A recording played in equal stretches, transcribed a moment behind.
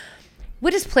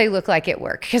What does play look like at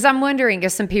work? Because I'm wondering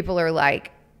if some people are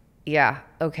like, yeah,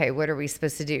 okay, what are we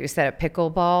supposed to do? Set up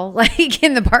pickleball like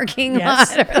in the parking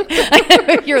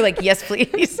lot? You're like, yes,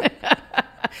 please.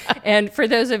 And for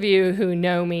those of you who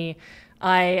know me,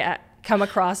 I come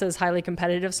across as highly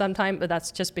competitive sometimes, but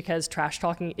that's just because trash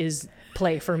talking is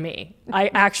play for me. I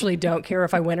actually don't care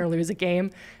if I win or lose a game.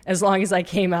 As long as I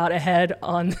came out ahead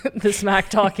on the smack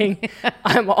talking,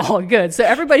 I'm all good. So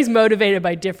everybody's motivated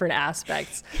by different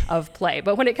aspects of play.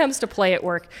 But when it comes to play at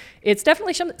work, it's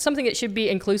definitely something that should be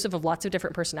inclusive of lots of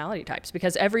different personality types,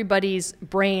 because everybody's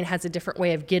brain has a different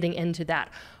way of getting into that,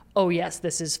 oh yes,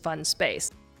 this is fun space.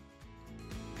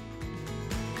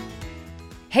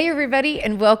 Hey, everybody,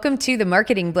 and welcome to the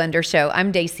Marketing Blender Show.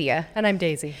 I'm Dacia. And I'm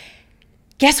Daisy.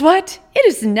 Guess what? It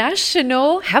is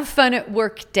National Have Fun at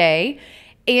Work Day,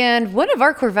 and one of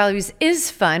our core values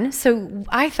is fun, so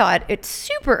I thought it's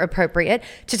super appropriate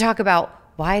to talk about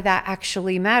why that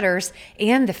actually matters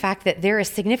and the fact that there is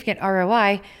significant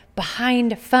ROI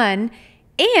behind fun,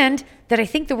 and that I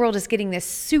think the world is getting this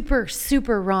super,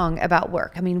 super wrong about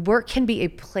work. I mean, work can be a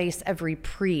place of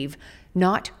reprieve,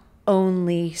 not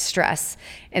only stress.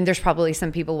 And there's probably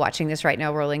some people watching this right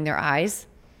now rolling their eyes,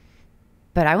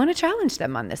 but I want to challenge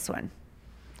them on this one.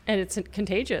 And it's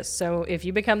contagious. So if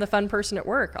you become the fun person at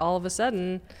work, all of a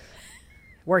sudden,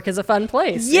 work is a fun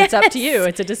place. Yes. It's up to you.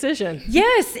 It's a decision.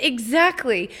 Yes,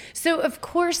 exactly. So of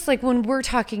course, like when we're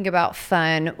talking about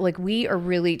fun, like we are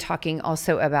really talking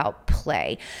also about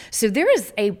play. So there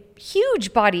is a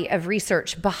huge body of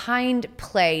research behind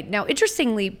play. Now,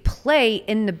 interestingly, play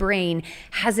in the brain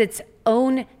has its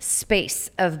own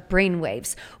space of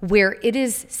brainwaves where it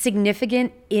is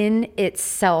significant in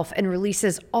itself and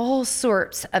releases all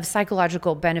sorts of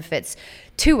psychological benefits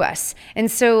to us. And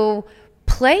so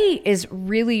play is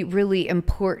really, really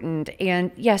important.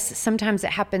 And yes, sometimes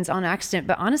it happens on accident,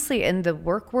 but honestly, in the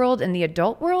work world and the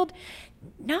adult world,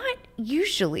 not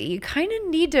usually. You kind of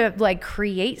need to like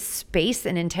create space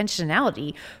and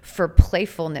intentionality for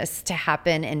playfulness to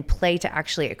happen and play to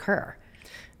actually occur.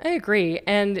 I agree.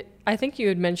 And I think you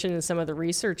had mentioned in some of the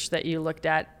research that you looked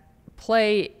at,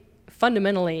 play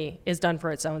fundamentally is done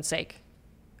for its own sake.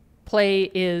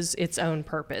 Play is its own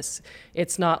purpose.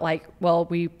 It's not like, well,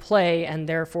 we play and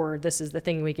therefore this is the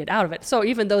thing we get out of it. So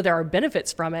even though there are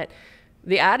benefits from it,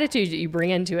 the attitude that you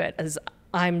bring into it is,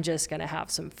 I'm just going to have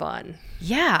some fun.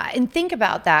 Yeah. And think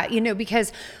about that,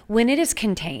 because when it is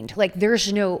contained, like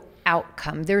there's no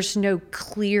outcome, there's no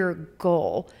clear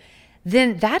goal,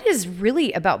 then that is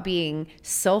really about being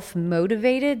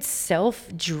self-motivated,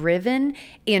 self-driven,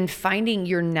 and finding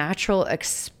your natural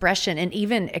expression and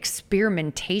even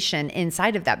experimentation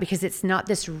inside of that, because it's not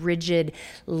this rigid,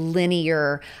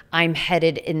 linear, I'm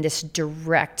headed in this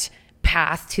direct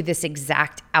path to this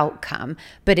exact outcome,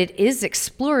 but it is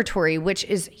exploratory, which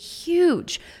is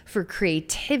huge for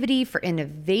creativity, for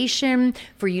innovation,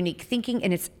 for unique thinking,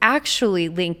 and it's actually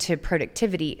linked to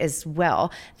productivity as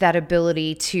well, that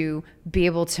ability to be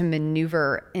able to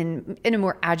maneuver in a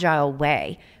more agile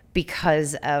way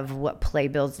because of what play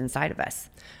builds inside of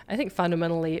us. I think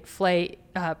fundamentally play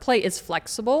is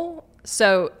flexible,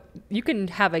 so you can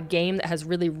have a game that has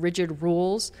really rigid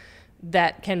rules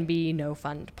that can be no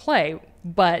fun to play.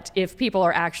 But if people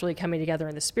are actually coming together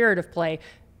in the spirit of play,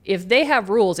 if they have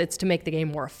rules, it's to make the game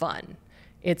more fun.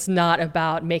 It's not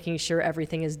about making sure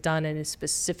everything is done in a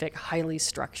specific, highly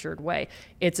structured way.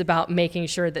 It's about making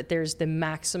sure that there's the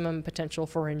maximum potential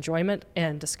for enjoyment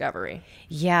and discovery.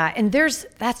 Yeah, and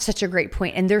that's such a great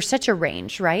point. And there's such a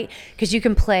range, right? Because you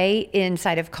can play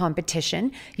inside of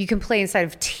competition. You can play inside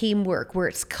of teamwork where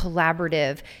it's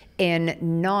collaborative and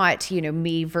not,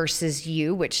 me versus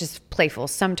you, which is playful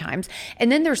sometimes.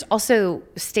 And then there's also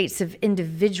states of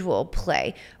individual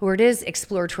play where it is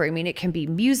exploratory. I mean, it can be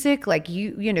music like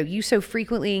you so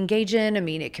frequently engage in. I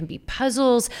mean, it can be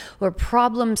puzzles or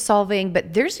problem solving,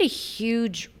 but there's a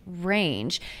huge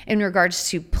range in regards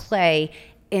to play.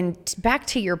 And back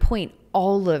to your point,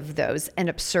 all of those end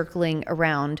up circling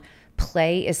around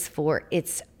play is for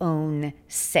its own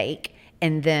sake,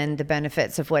 and then the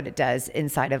benefits of what it does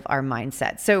inside of our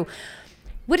mindset. So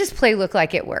what does play look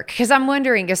like at work? Because I'm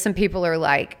wondering if some people are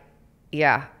like,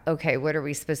 yeah, okay, what are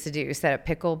we supposed to do? Set up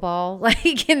pickleball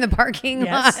like in the parking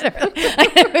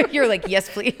lot? You're like, yes,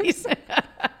 please.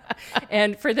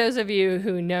 And for those of you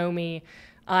who know me,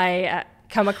 I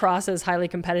come across as highly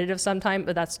competitive sometimes,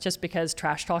 but that's just because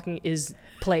trash talking is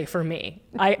play for me.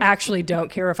 I actually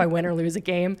don't care if I win or lose a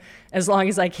game. As long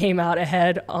as I came out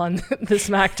ahead on the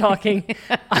smack talking,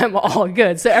 I'm all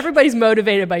good. So everybody's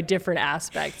motivated by different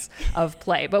aspects of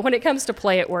play. But when it comes to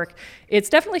play at work, it's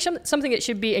definitely something that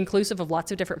should be inclusive of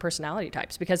lots of different personality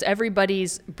types, because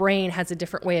everybody's brain has a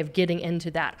different way of getting into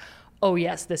that. Oh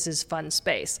yes, this is fun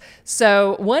space.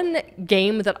 So one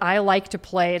game that I like to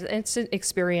play, it's an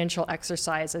experiential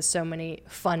exercise, as so many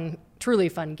truly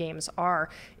fun games are,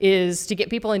 is to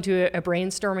get people into a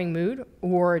brainstorming mood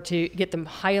or to get them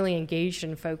highly engaged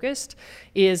and focused,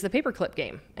 is the paperclip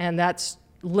game. And that's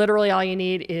literally all you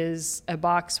need is a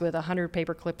box with 100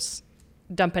 paper clips,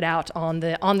 dump it out on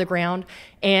the ground,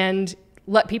 and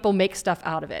let people make stuff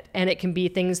out of it. And it can be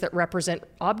things that represent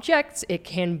objects. It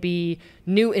can be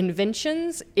new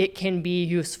inventions. It can be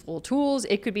useful tools.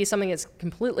 It could be something that's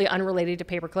completely unrelated to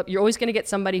paperclip. You're always going to get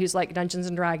somebody who's like Dungeons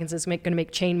and Dragons is going to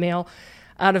make chainmail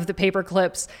out of the paper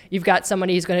clips. You've got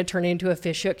somebody who's going to turn it into a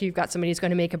fish hook. You've got somebody who's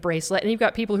going to make a bracelet. And you've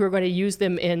got people who are going to use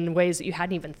them in ways that you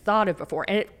hadn't even thought of before.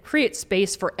 And it creates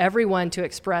space for everyone to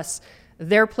express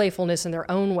their playfulness in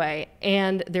their own way,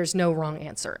 and there's no wrong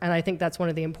answer. And I think that's one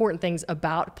of the important things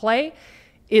about play,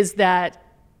 is that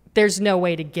there's no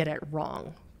way to get it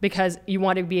wrong, because you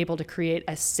want to be able to create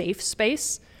a safe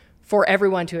space for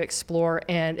everyone to explore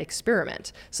and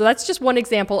experiment. So that's just one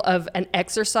example of an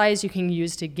exercise you can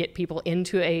use to get people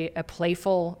into a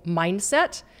playful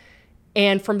mindset.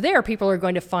 And from there, people are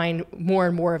going to find more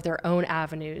and more of their own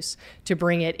avenues to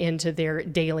bring it into their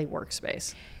daily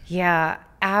workspace. Yeah,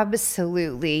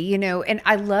 absolutely. And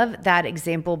I love that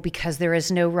example because there is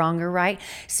no wrong or right.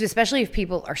 So especially if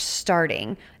people are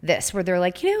starting this, where they're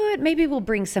like, you know what, maybe we'll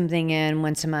bring something in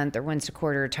once a month or once a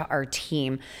quarter to our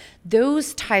team.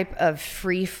 Those type of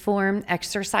free form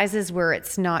exercises where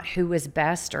it's not who was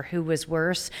best or who was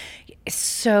worse is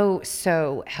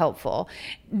so helpful.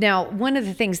 Now, one of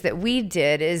the things that we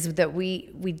did is that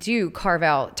we do carve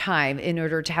out time in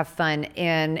order to have fun,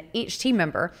 and each team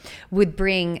member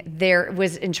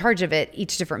was in charge of it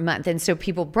each different month. And so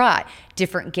people brought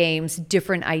different games,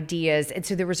 different ideas. And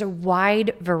so there was a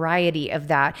wide variety of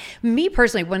that. Me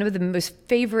personally, one of the most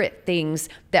favorite things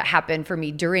that happened for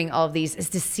me during all of these is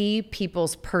to see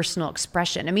people's personal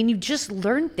expression. I mean, you just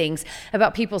learn things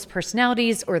about people's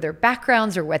personalities or their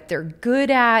backgrounds or what they're good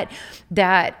at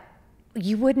that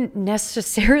you wouldn't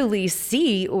necessarily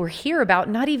see or hear about,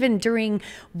 not even during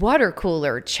water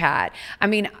cooler chat. I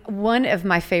mean, one of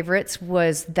my favorites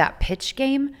was that pitch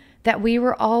game that we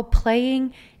were all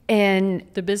playing. And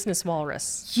the Business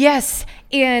Walrus. Yes.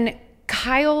 And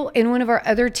Kyle and one of our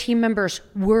other team members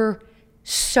were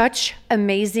such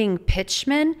amazing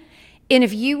pitchmen. And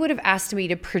if you would have asked me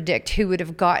to predict who would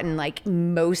have gotten like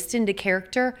most into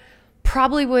character,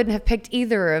 probably wouldn't have picked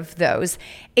either of those.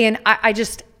 And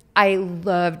I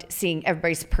loved seeing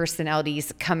everybody's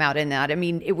personalities come out in that. I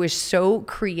mean, it was so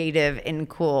creative and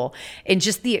cool. And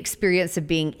just the experience of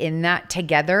being in that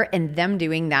together and them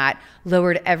doing that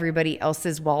lowered everybody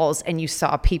else's walls. And you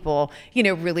saw people,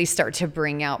 really start to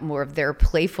bring out more of their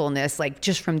playfulness, like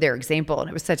just from their example. And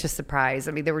it was such a surprise.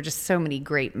 I mean, there were just so many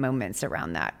great moments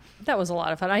around that. That was a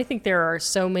lot of fun. I think there are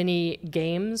so many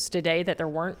games today that there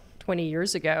weren't 20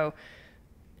 years ago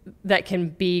that can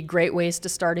be great ways to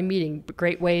start a meeting,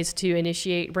 great ways to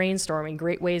initiate brainstorming,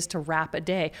 great ways to wrap a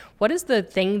day. What is the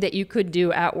thing that you could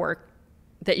do at work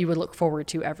that you would look forward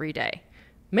to every day?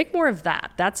 Make more of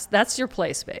that. That's your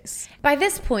play space. By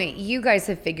this point, you guys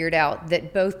have figured out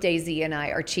that both Daisy and I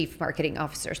are chief marketing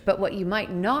officers. But what you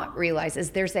might not realize is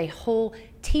there's a whole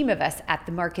team of us at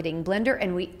the Marketing Blender,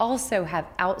 and we also have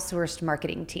outsourced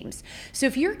marketing teams. So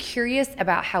if you're curious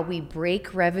about how we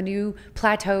break revenue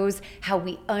plateaus, how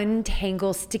we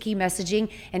untangle sticky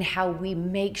messaging, and how we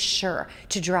make sure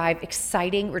to drive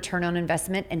exciting return on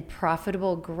investment and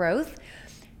profitable growth,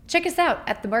 check us out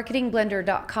at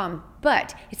themarketingblender.com.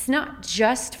 But it's not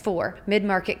just for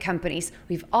mid-market companies.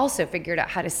 We've also figured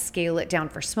out how to scale it down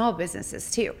for small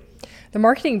businesses too. The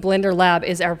Marketing Blender Lab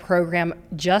is our program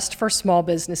just for small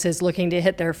businesses looking to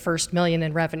hit their first $1 million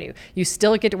in revenue. You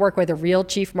still get to work with a real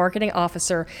chief marketing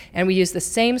officer, and we use the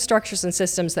same structures and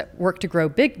systems that work to grow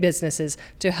big businesses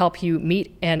to help you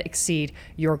meet and exceed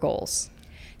your goals.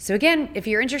 So again, if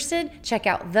you're interested, check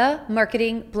out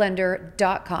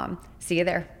themarketingblender.com. See you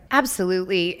there.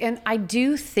 Absolutely. And I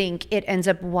do think it ends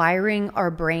up wiring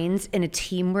our brains in a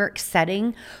teamwork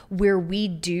setting where we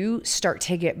do start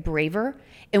to get braver,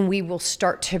 and we will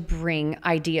start to bring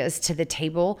ideas to the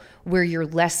table where you're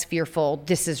less fearful,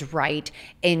 this is right,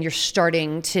 and you're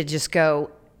starting to just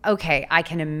go, okay, I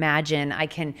can imagine, I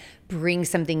can bring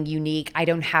something unique. I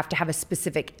don't have to have a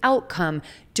specific outcome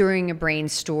during a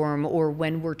brainstorm or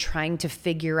when we're trying to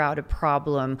figure out a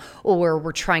problem or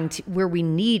where we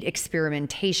need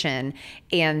experimentation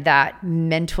and that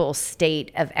mental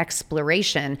state of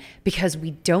exploration because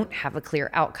we don't have a clear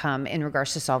outcome in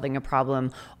regards to solving a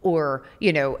problem or,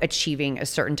 achieving a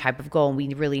certain type of goal. And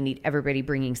we really need everybody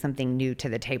bringing something new to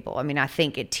the table. I mean, I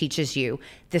think it teaches you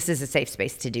this is a safe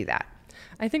space to do that.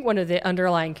 I think one of the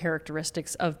underlying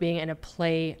characteristics of being in a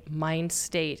play mind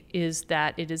state is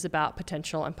that it is about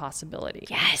potential and possibility.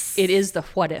 Yes. It is the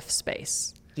what if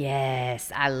space.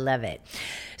 Yes, I love it.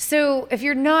 So if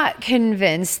you're not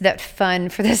convinced that fun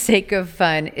for the sake of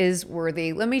fun is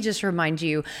worthy, let me just remind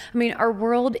you, our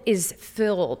world is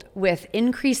filled with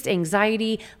increased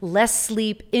anxiety, less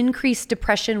sleep, increased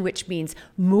depression, which means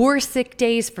more sick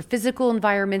days for physical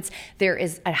environments. There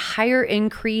is a higher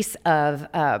increase of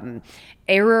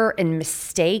error and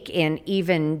mistake and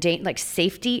even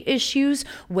safety issues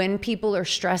when people are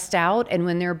stressed out and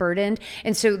when they're burdened.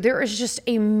 And so there is just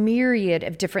a myriad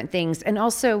of different things. And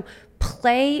also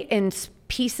play and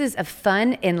pieces of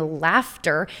fun and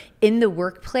laughter in the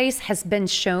workplace has been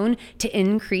shown to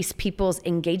increase people's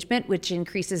engagement, which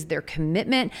increases their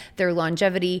commitment, their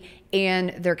longevity, and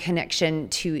their connection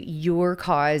to your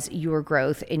cause, your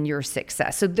growth, and your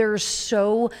success. So there's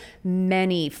so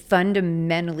many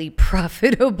fundamentally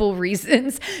profitable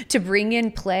reasons to bring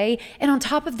in play. And on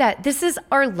top of that, this is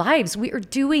our lives. We are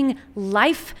doing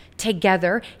life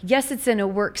together. Yes, it's in a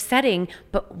work setting,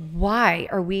 but why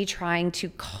are we trying to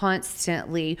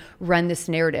constantly run this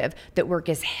narrative that work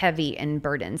is heavy and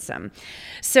burdensome?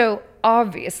 So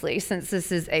obviously, since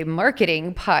this is a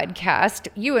marketing podcast,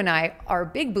 you and I are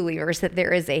big believers that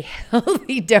there is a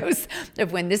healthy dose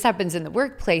of when this happens in the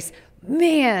workplace,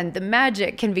 man, the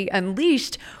magic can be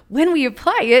unleashed when we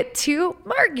apply it to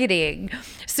marketing.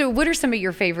 So what are some of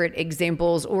your favorite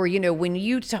examples? Or, when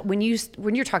you're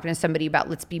talking to somebody about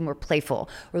let's be more playful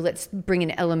or let's bring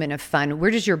an element of fun, where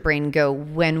does your brain go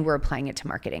when we're applying it to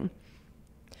marketing?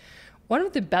 One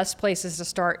of the best places to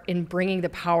start in bringing the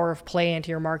power of play into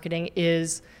your marketing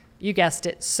is, you guessed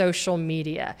it, social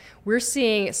media. We're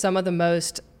seeing some of the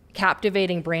most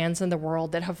captivating brands in the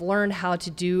world that have learned how to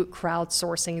do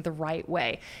crowdsourcing the right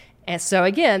way. And so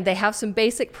again, they have some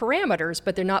basic parameters,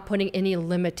 but they're not putting any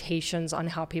limitations on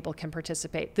how people can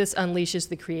participate. This unleashes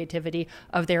the creativity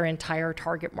of their entire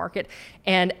target market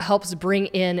and helps bring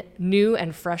in new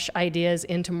and fresh ideas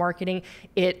into marketing.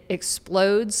 It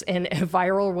explodes in a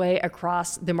viral way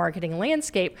across the marketing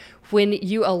landscape when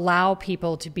you allow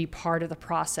people to be part of the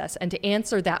process and to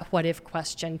answer that what if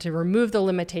question, to remove the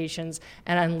limitations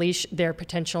and unleash their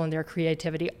potential and their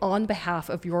creativity on behalf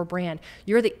of your brand.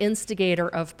 You're the instigator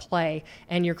of play,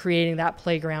 and you're creating that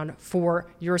playground for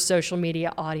your social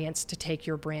media audience to take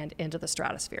your brand into the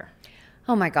stratosphere.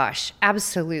 Oh my gosh,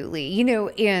 absolutely.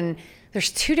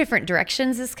 There's two different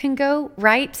directions this can go,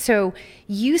 right? So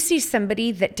you see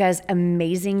somebody that does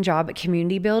amazing job at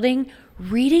community building,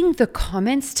 reading the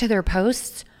comments to their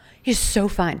posts is so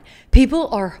fun. People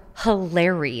are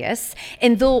hilarious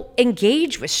and they'll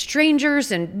engage with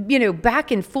strangers and, back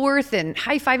and forth and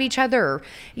high five each other,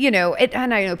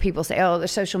 and I know people say, oh, the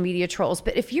social media trolls,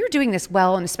 but if you're doing this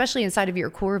well, and especially inside of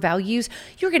your core values,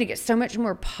 you're going to get so much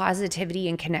more positivity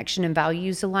and connection and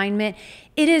values alignment.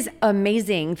 It is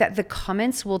amazing that the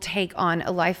comments will take on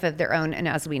a life of their own. And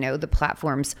as we know, the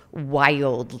platforms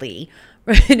wildly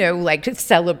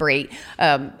celebrate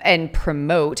and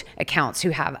promote accounts who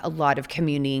have a lot of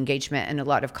community engagement and a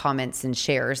lot of comments and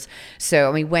shares.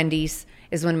 So, Wendy's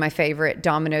is one of my favorite.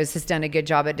 Domino's has done a good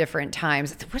job at different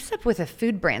times. What's up with the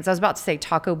food brands? I was about to say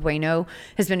Taco Bueno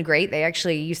has been great. They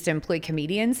actually used to employ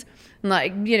comedians,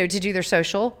 to do their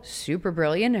social. Super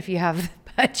brilliant if you have the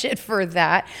budget for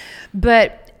that.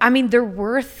 But they're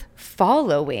worth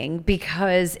following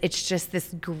because it's just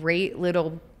this great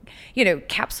little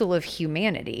capsule of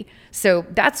humanity. So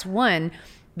that's one,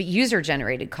 but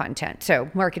user-generated content. So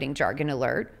marketing jargon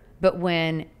alert. But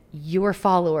when your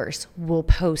followers will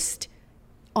post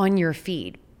on your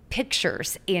feed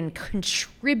pictures and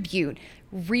contribute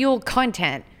real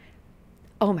content,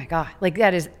 oh my God,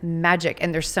 that is magic.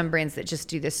 And there's some brands that just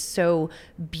do this so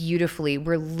beautifully,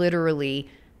 where literally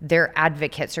their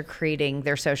advocates are creating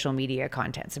their social media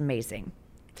content. It's amazing.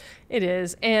 It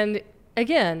is. And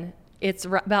again, it's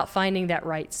about finding that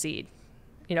right seed.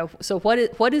 So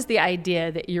what is the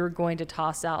idea that you're going to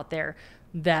toss out there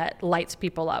that lights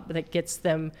people up, that gets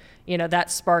them, that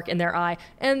spark in their eye?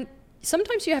 And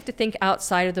sometimes you have to think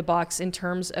outside of the box in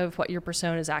terms of what your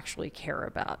personas actually care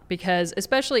about, because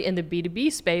especially in the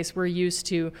B2B space, we're used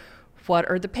to What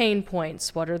are the pain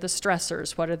points? What are the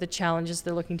stressors? What are the challenges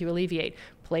they're looking to alleviate?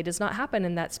 Play does not happen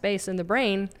in that space in the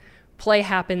brain. Play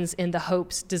happens in the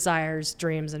hopes, desires,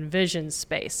 dreams, and visions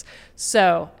space.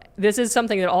 So this is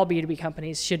something that all B2B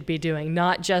companies should be doing,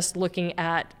 not just looking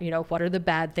at, what are the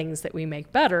bad things that we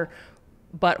make better,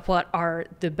 but what are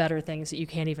the better things that you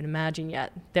can't even imagine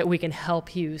yet that we can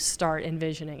help you start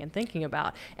envisioning and thinking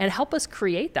about and help us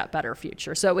create that better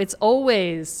future. So it's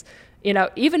always,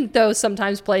 even though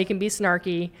sometimes play can be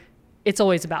snarky, it's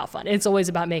always about fun. It's always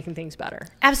about making things better.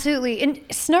 Absolutely. And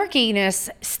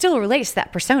snarkiness still relates to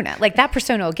that persona. Like that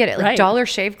persona will get it. Like Right. Dollar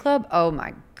Shave Club, oh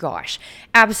my gosh,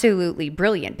 absolutely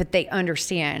brilliant. But they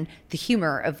understand the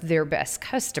humor of their best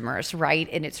customers, right?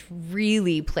 And it's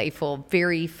really playful,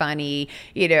 very funny,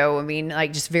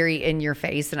 like just very in your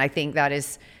face. And I think that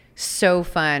is so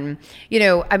fun.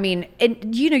 You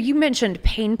mentioned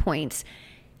pain points.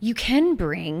 You can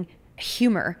bring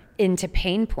humor into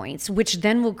pain points, which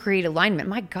then will create alignment.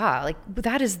 My God, like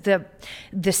that is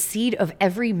the seed of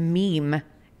every meme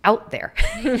out there.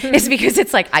 It's because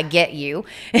it's like, I get you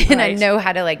and I Right. know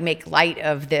how to like make light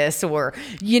of this or,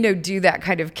 do that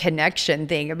kind of connection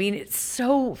thing. I mean, it's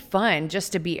so fun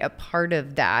just to be a part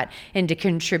of that and to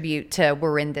contribute to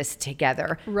we're in this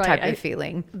together Right. type of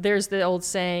feeling. There's the old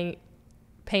saying,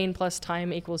 pain plus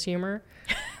time equals humor.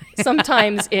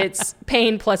 Sometimes it's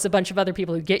pain plus a bunch of other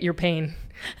people who get your pain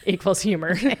equals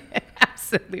humor.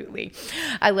 Absolutely.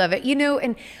 I love it.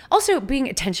 And also being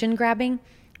attention grabbing,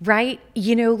 right?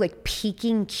 Like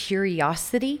piquing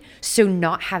curiosity. So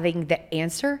not having the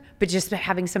answer, but just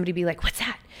having somebody be like, what's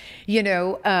that?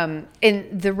 In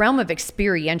the realm of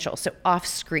experiential, so off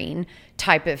screen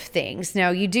type of things.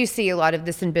 Now you do see a lot of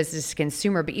this in business to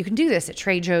consumer, but you can do this at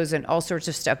trade shows and all sorts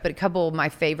of stuff. But a couple of my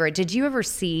favorite, did you ever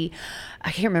see, I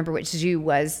can't remember which zoo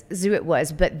it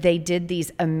was, but they did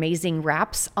these amazing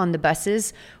wraps on the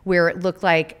buses where it looked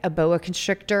like a boa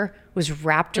constrictor was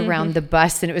wrapped around the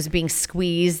bus and it was being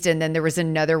squeezed. And then there was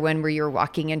another one where you were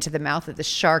walking into the mouth of the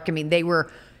shark. I mean, they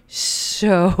were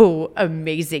so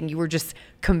amazing. You were just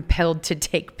compelled to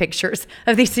take pictures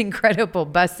of these incredible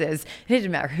buses. It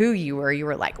didn't matter who you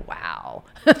were like, wow.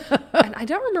 And I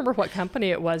don't remember what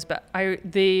company it was, but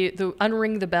the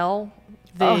Unring the Bell,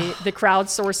 the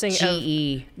crowdsourcing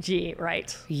GE. of GE,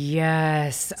 right?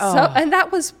 Yes. So, and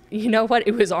that was,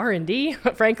 it was R&D,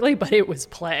 frankly, but it was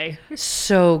play.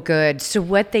 So good. So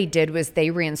what they did was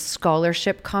they ran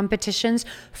scholarship competitions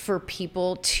for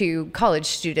people college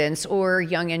students or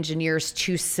young engineers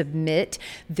to submit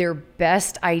their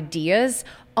best ideas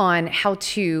on how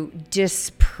to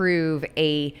disprove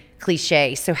a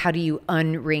cliche. So how do you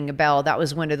unring a bell? That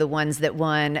was one of the ones that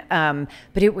won.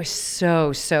 But it was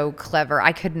so clever.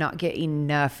 I could not get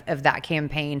enough of that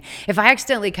campaign. If I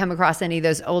accidentally come across any of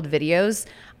those old videos,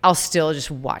 I'll still just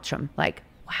watch them like,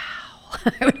 wow.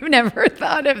 I would have never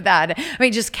thought of that. I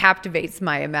mean, it just captivates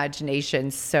my imagination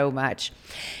so much.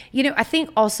 I think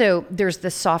also there's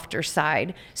the softer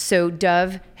side. So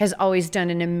Dove has always done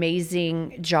an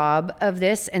amazing job of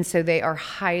this. And so they are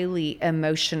highly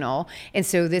emotional. And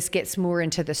so this gets more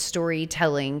into the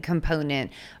storytelling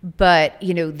component. But,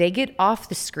 they get off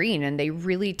the screen and they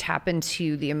really tap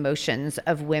into the emotions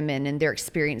of women and their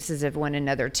experiences of one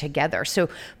another together. So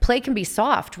play can be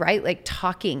soft, right? Like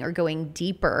talking or going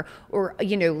deeper or,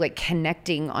 like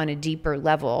connecting on a deeper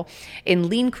level. In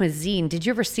Lean Cuisine, did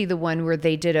you ever see the one where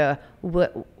they did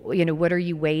what are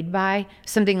you weighed by?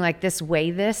 Something like this, weigh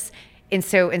this. And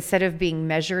so instead of being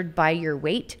measured by your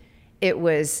weight, it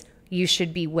was, you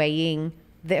should be weighing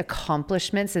the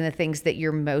accomplishments and the things that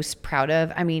you're most proud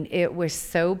of. I mean, it was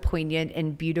so poignant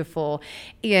and beautiful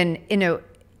in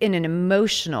an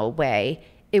emotional way.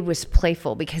 It was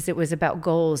playful because it was about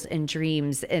goals and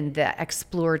dreams and the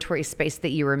exploratory space that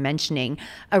you were mentioning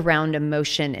around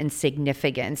emotion and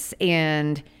significance.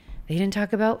 And they didn't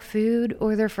talk about food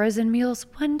or their frozen meals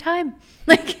one time.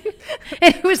 Like,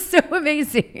 it was so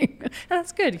amazing.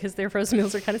 That's good because their frozen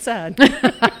meals are kind of sad.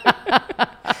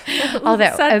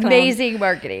 Although Sad amazing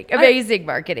marketing.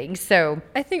 So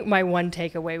I think my one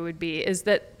takeaway would be is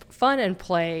that fun and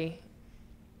play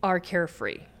are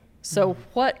carefree. So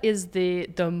what is the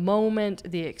moment,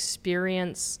 the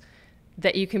experience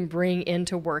that you can bring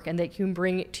into work and that you can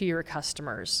bring to your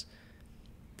customers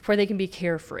where they can be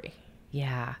carefree?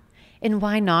 yeah. And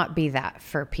why not be that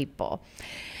for people?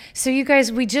 So you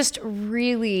guys, we just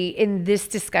really in this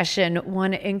discussion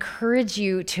want to encourage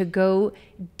you to go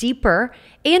deeper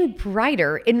and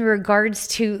brighter in regards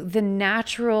to the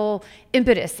natural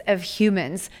impetus of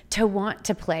humans to want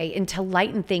to play and to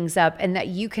lighten things up, and that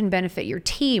you can benefit your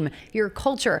team, your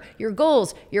culture, your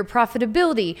goals, your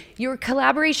profitability, your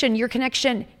collaboration, your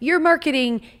connection, your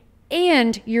marketing,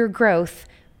 and your growth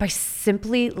by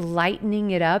simply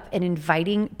lightening it up and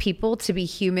inviting people to be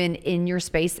human in your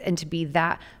space and to be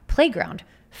that playground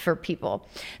for people.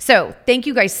 So thank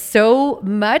you guys so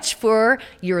much for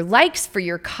your likes, for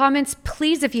your comments.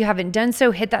 Please, if you haven't done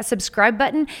so, hit that subscribe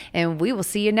button, and we will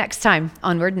see you next time.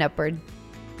 Onward and upward.